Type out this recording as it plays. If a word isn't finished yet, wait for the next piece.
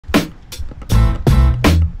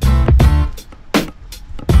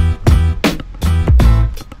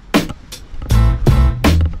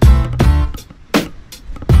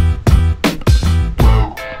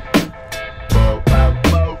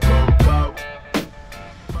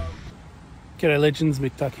G'day legends,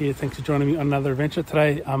 Mick Duck here. Thanks for joining me on another adventure.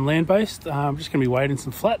 Today I'm land-based. I'm just going to be wading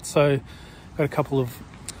some flats, so got a couple of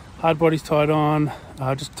hard bodies tied on.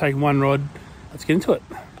 Just taking one rod. Let's get into it.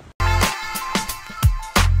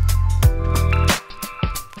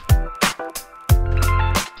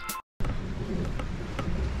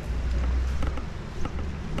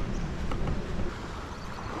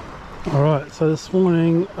 Alright, so this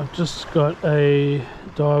morning I've just got a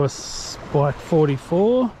Daiwa Spike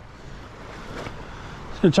 44.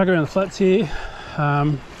 Just going to chuck around the flats here.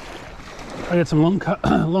 I get some long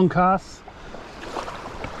casts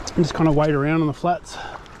and just kind of wade around on the flats.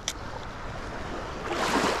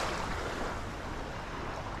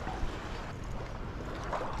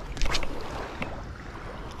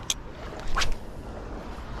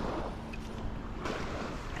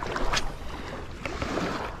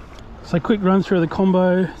 So quick run through the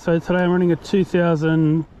combo. So today I'm running a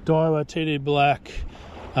 2000 Daiwa TD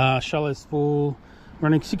BLack shallow spool,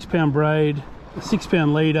 running 6 pound braid, a 6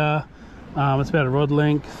 pound leader. It's about a rod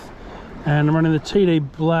length, and I'm running the TD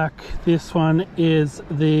BLack. This one is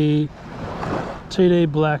the TD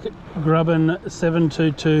BLack Grubbin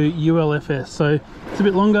 722 ulfs. So it's a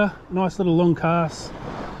bit longer, nice little long cast,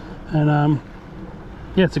 and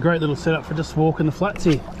yeah, it's a great little setup for just walking the flats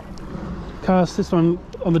here. Cast this one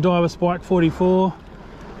on the Daiwa Spike 44,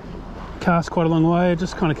 cast quite a long way,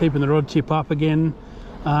 just kind of keeping the rod tip up again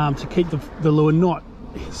to keep the lure not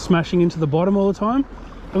smashing into the bottom all the time.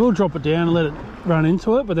 I will drop it down and let it run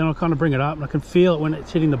into it, but then I'll kind of bring it up and I can feel it when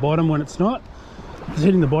it's hitting the bottom, when it's not. If it's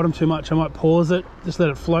hitting the bottom too much, I might pause it, just let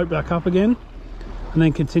it float back up again, and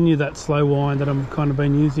then continue that slow wind that I'm kind of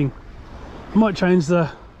been using. I might change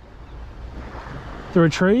the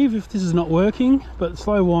retrieve if this is not working, but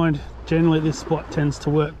slow wind generally at this spot tends to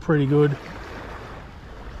work pretty good.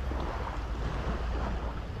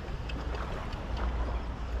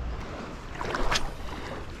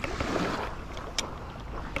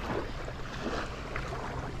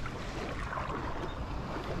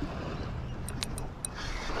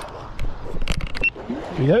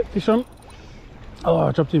 There you go, fish on. Oh,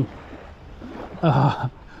 I dropped him.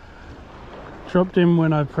 Dropped him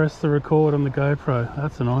when I pressed the record on the GoPro.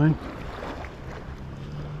 That's annoying.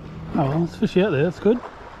 Oh well, there's fish out there, that's good.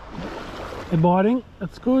 They're biting,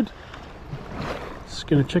 that's good. Just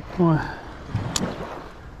gonna check my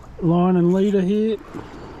line and leader here.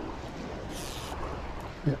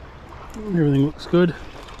 Yep, everything looks good.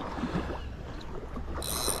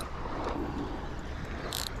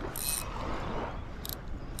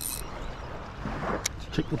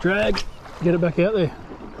 Check the drag, get it back out there.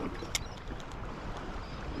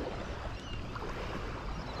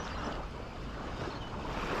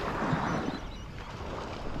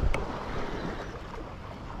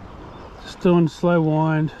 Doing slow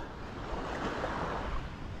wind.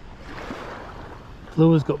 The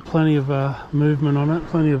lure's got plenty of movement on it,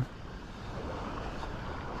 plenty of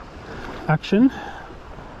action.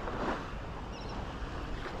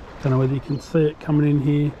 Don't know whether you can see it coming in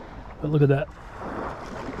here, but look at that.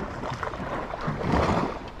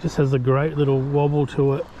 Just has a great little wobble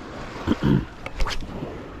to it.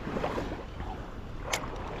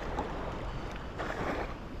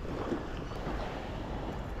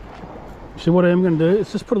 So what I am going to do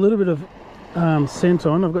is just put a little bit of scent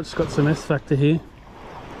on. I've just got some S Factor here.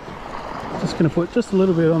 Just going to put just a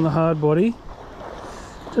little bit on the hard body.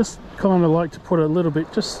 Just kind of like to put a little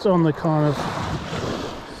bit just on the kind of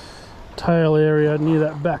tail area near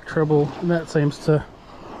that back treble, and that seems to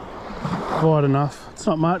bite enough. It's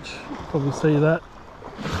not much, you can probably see that,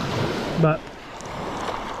 but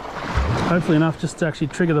hopefully enough just to actually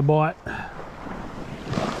trigger the bite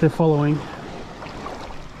they're following.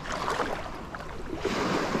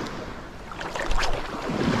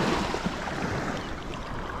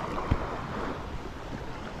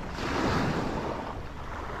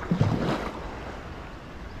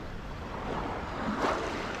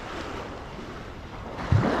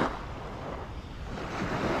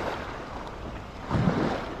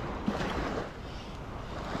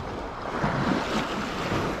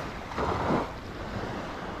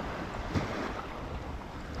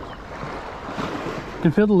 I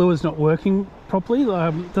can feel the lure's not working properly.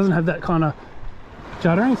 It doesn't have that kind of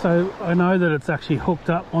juddering, so I know that it's actually hooked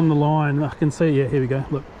up on the line. I can see, yeah, here we go,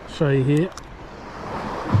 look, I'll show you here.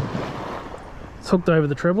 It's hooked over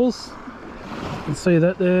the trebles. You can see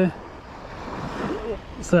that there.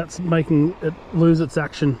 So that's making it lose its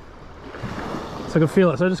action. So I can feel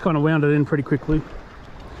it, so I just kind of wound it in pretty quickly.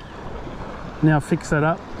 Now fix that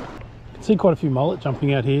up. You can see quite a few mullet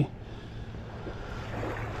jumping out here.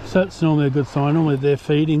 So that's normally a good sign. Normally they're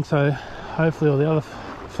feeding, so hopefully all the other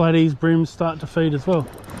flatties, brims start to feed as well.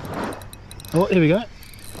 Oh, here we go.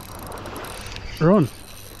 We're on.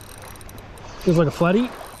 Feels like a flatty.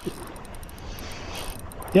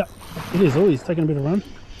 Yep, it is. Oh, he's taking a bit of run.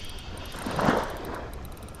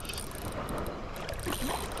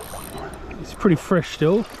 He's pretty fresh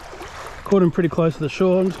still. Caught him pretty close to the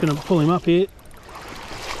shore. I'm just going to pull him up here.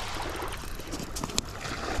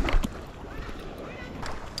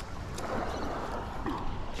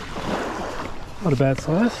 Not a bad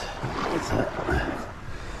size. What's that?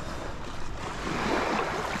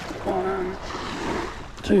 1,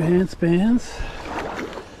 2 hand spans.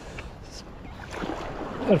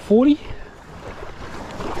 About a 40.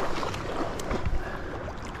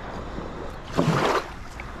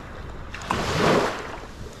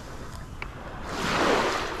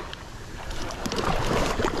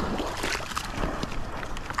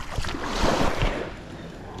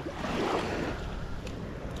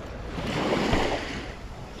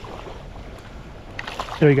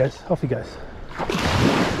 There he goes, off he goes.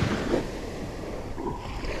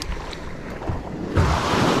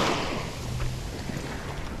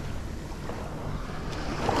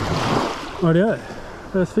 Rightio,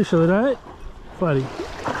 first fish of the day, flatty.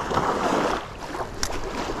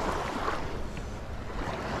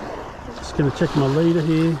 Just going to check my leader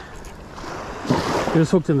here. It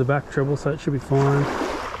was hooked in the back treble, so it should be fine.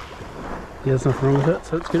 Yeah, there's nothing wrong with it,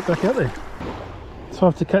 so let's get it back out there. So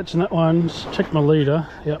after catching that one, just check my leader.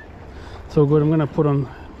 Yep, it's all good. I'm going to put on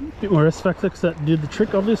a bit more S factor because that did the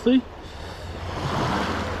trick, obviously.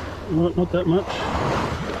 Not that much.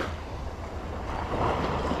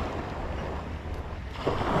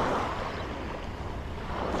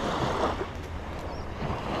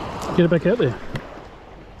 Get it back out there.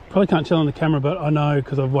 Probably can't tell on the camera, but I know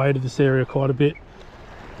because I've waded this area quite a bit.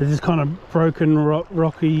 There's this kind of broken,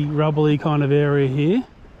 rocky, rubbly kind of area here,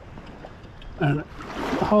 and it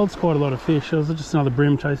holds quite a lot of fish. There was just another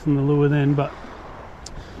brim chasing the lure then, but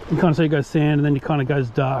you can kind of see it goes sand and then it kind of goes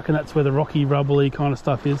dark, and that's where the rocky, rubbly kind of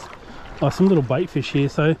stuff is. Oh, some little bait fish here,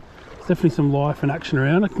 so there's definitely some life and action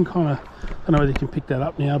around. I can kind of, I don't know whether you can pick that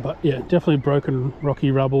up now, but yeah, definitely broken,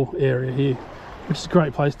 rocky rubble area here, which is a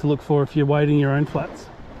great place to look for if you're wading your own flats.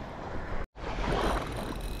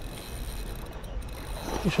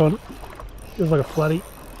 Fish on. Feels like a flatty.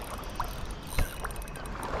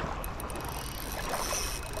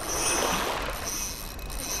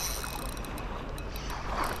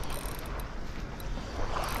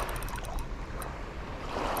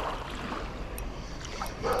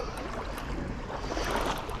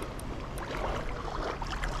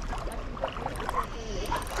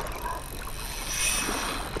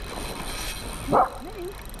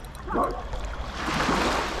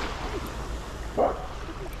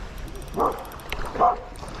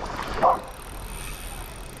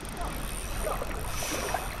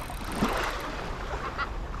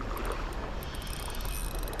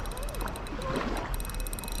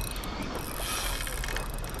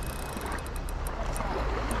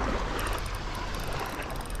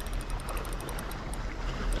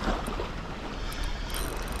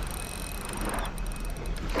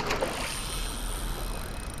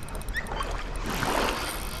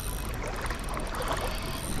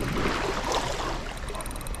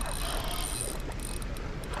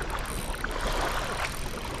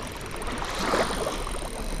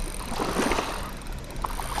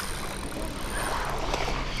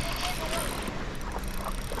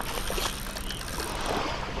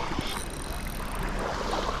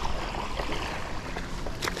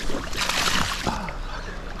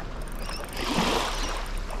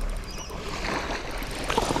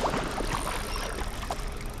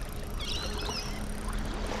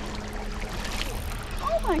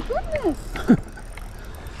 My goodness.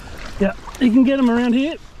 Yeah, you can get them around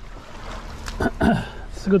here.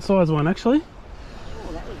 It's a good size one actually.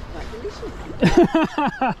 Oh, that was quite delicious.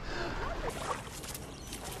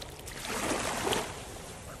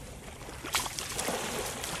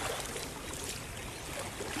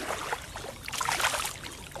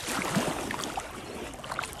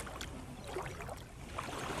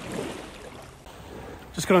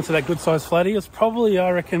 Just got onto that good size flatty. It was probably,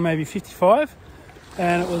 I reckon, maybe 55.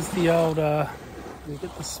 And it was the old, we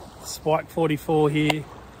get the Spike 44 here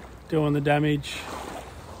doing the damage.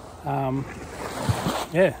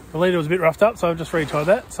 Yeah, the leader was a bit roughed up, so I've just retied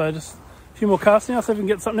that. So just a few more casts now, so we can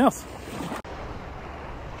get something else.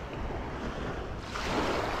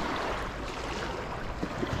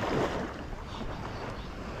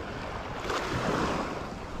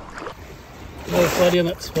 Another flatty on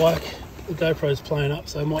that spike. The GoPro's playing up,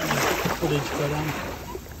 so I might not get the footage,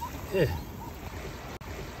 but yeah.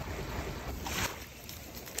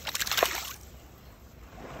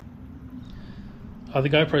 The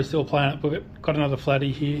GoPro's still playing it, but we've got another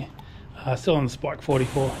flatty here, still on the Spike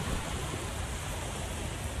 44.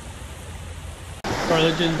 Alright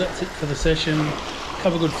legends, that's it for the session.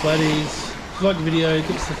 Couple good flatties. If you like the video,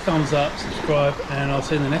 give us a thumbs up, subscribe, and I'll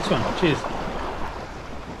see you in the next one. Cheers.